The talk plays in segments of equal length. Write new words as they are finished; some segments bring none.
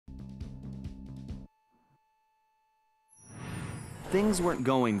things weren't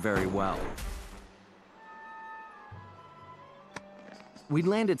going very well. We'd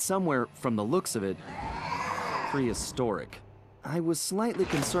landed somewhere, from the looks of it, prehistoric. I was slightly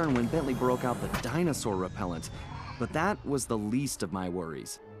concerned when Bentley broke out the dinosaur repellent, but that was the least of my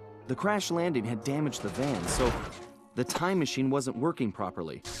worries. The crash landing had damaged the van, so the time machine wasn't working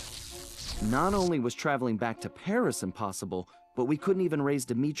properly. Not only was traveling back to Paris impossible, but we couldn't even raise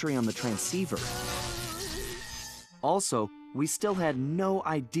Dimitri on the transceiver. Also, we still had no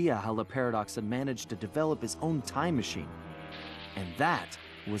idea how the Paradox had managed to develop his own time machine. And that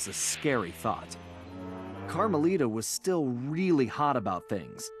was a scary thought. Carmelita was still really hot about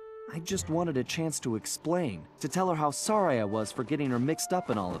things. I just wanted a chance to explain, to tell her how sorry I was for getting her mixed up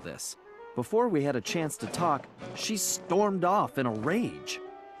in all of this. Before we had a chance to talk, she stormed off in a rage.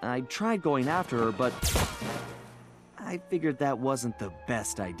 I tried going after her, but I figured that wasn't the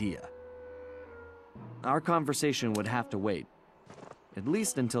best idea. Our conversation would have to wait, at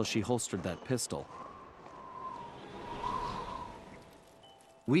least until she holstered that pistol.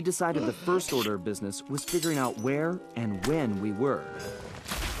 We decided the first order of business was figuring out where and when we were.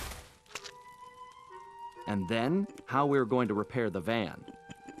 And then, how we were going to repair the van.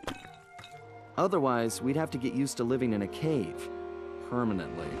 Otherwise, we'd have to get used to living in a cave,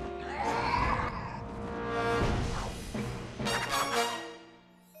 permanently.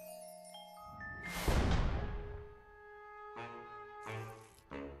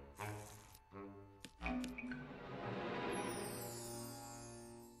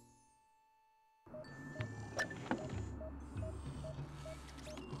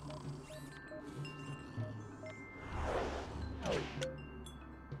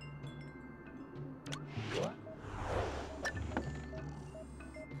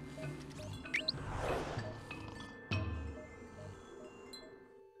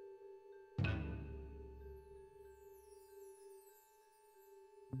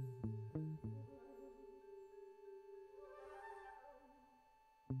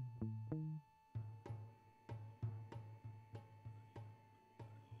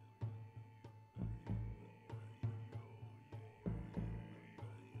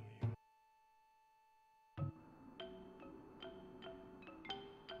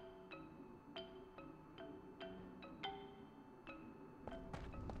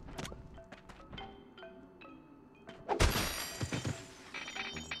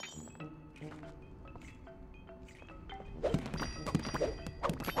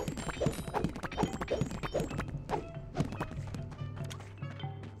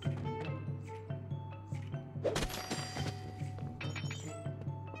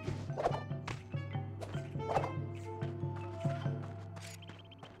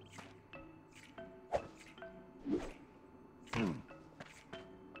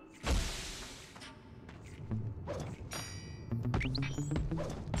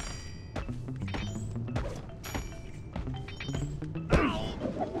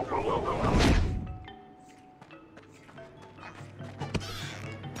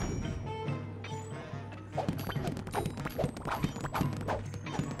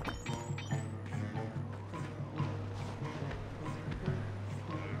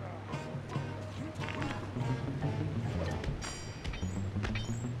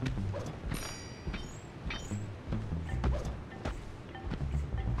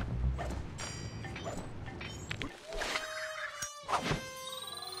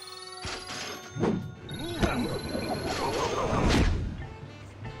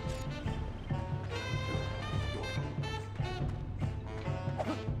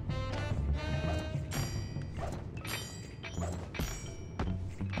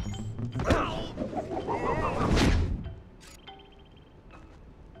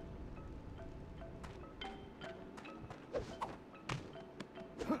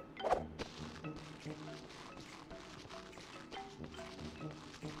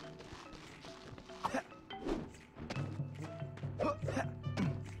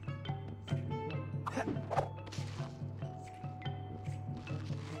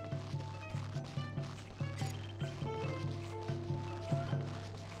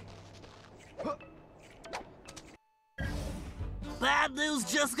 Bad news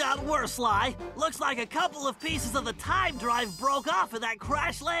just got worse, Sly. Looks like a couple of pieces of the time drive broke off in that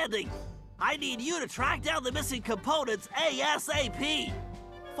crash landing. I need you to track down the missing components ASAP.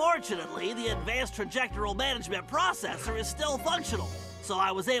 Fortunately, the advanced trajectoral management processor is still functional, so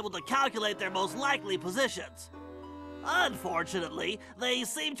I was able to calculate their most likely positions. Unfortunately, they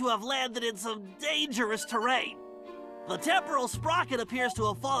seem to have landed in some dangerous terrain. The temporal sprocket appears to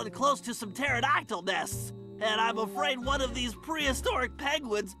have fallen close to some pterodactyl nests, and I'm afraid one of these prehistoric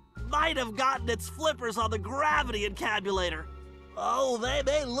penguins might have gotten its flippers on the gravity encabulator. Oh, they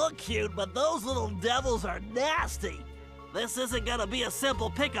may look cute, but those little devils are nasty. This isn't gonna be a simple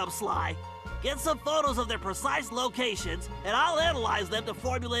pickup, Sly. Get some photos of their precise locations, and I'll analyze them to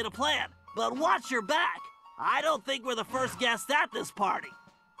formulate a plan. But watch your back. I don't think we're the first guests at this party.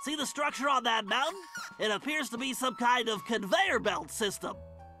 See the structure on that mountain? It appears to be some kind of conveyor belt system.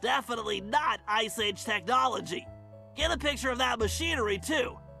 Definitely not Ice Age technology. Get a picture of that machinery,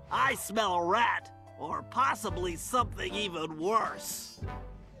 too. I smell a rat. Or possibly something even worse.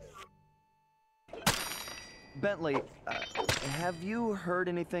 Bentley, have you heard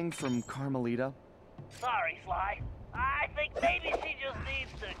anything from Carmelita? Sorry, Sly. I think maybe she just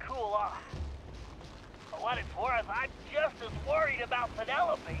needs to cool off. For what it's worth, I'm just as worried about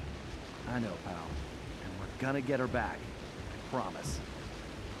Penelope. I know, pal. And we're gonna get her back. I promise.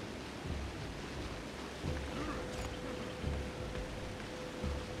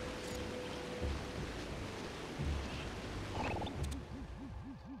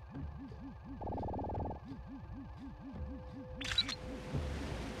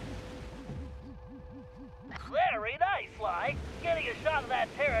 Very nice, Sly. Getting a shot of that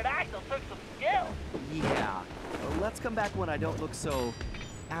pterodactyl took some skill. Yeah. Let's come back when I don't look so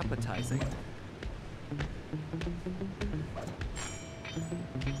appetizing.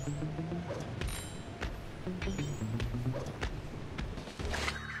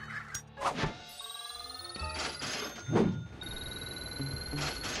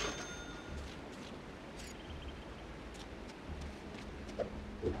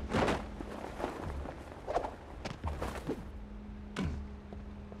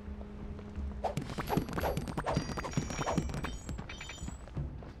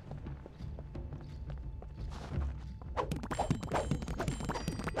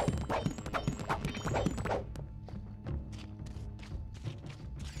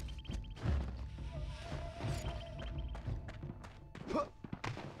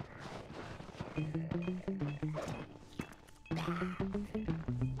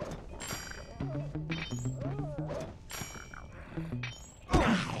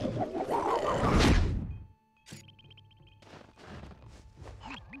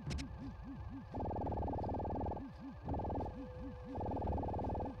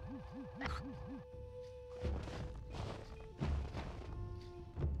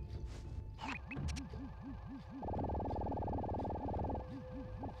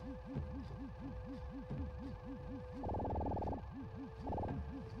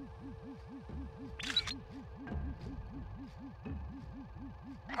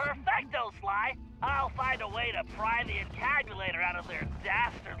 Perfecto, Sly. I'll find a way to pry the encabulator out of their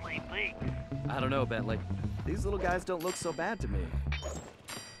dastardly beaks. I don't know, Bentley. These little guys don't look so bad to me.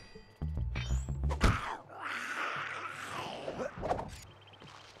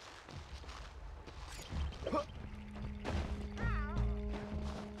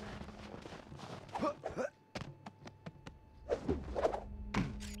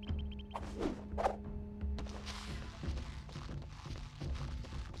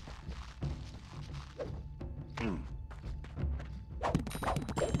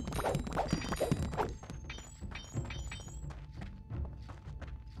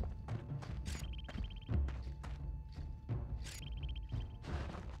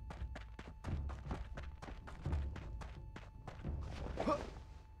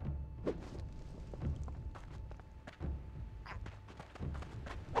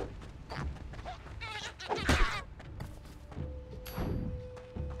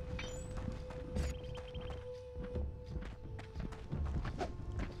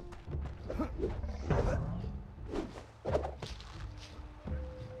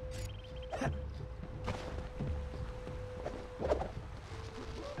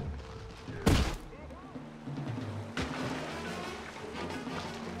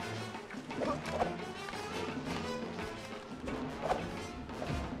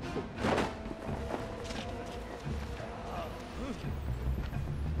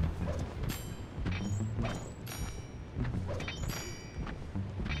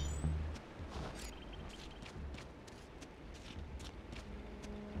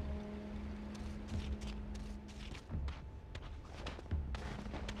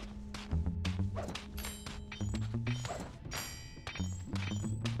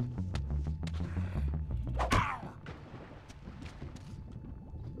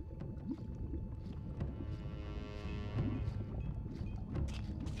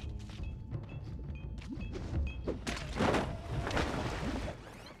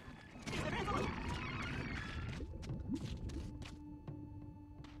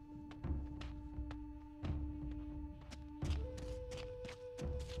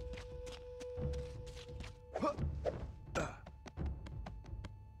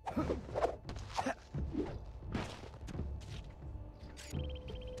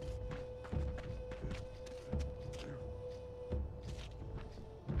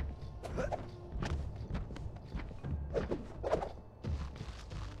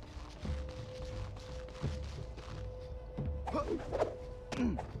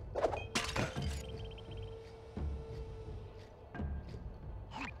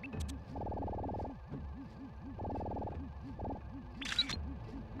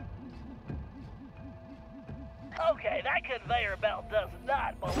 conveyor belt does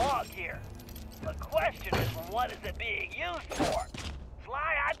not belong here. The question is, what is it being used for?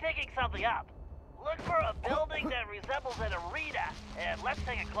 Sly, I'm picking something up. Look for a building that resembles an arena, and let's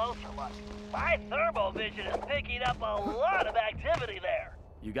take a closer look. My thermovision is picking up a lot of activity there.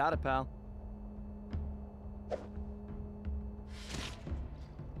 You got it, pal.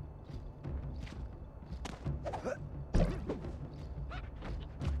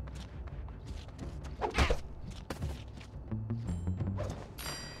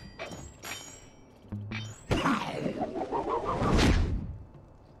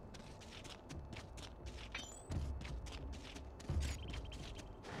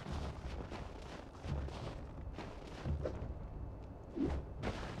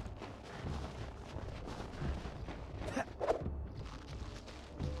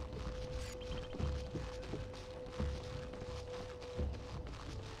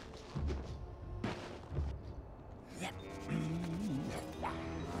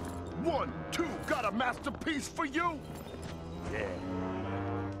 One, two, got a masterpiece for you!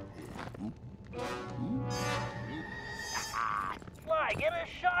 Sly, get a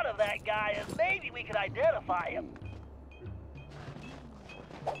shot of that guy and maybe we can identify him.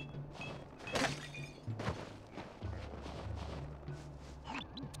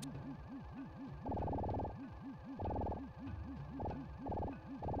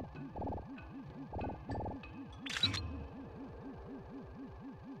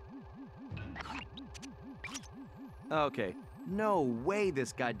 Okay, no way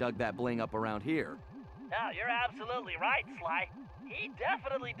this guy dug that bling up around here. No, you're absolutely right, Sly. He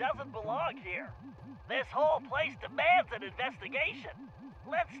definitely doesn't belong here. This whole place demands an investigation.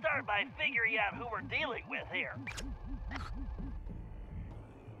 Let's start by figuring out who we're dealing with here.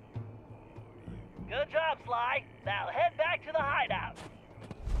 Good job, Sly. Now head back to the hideout.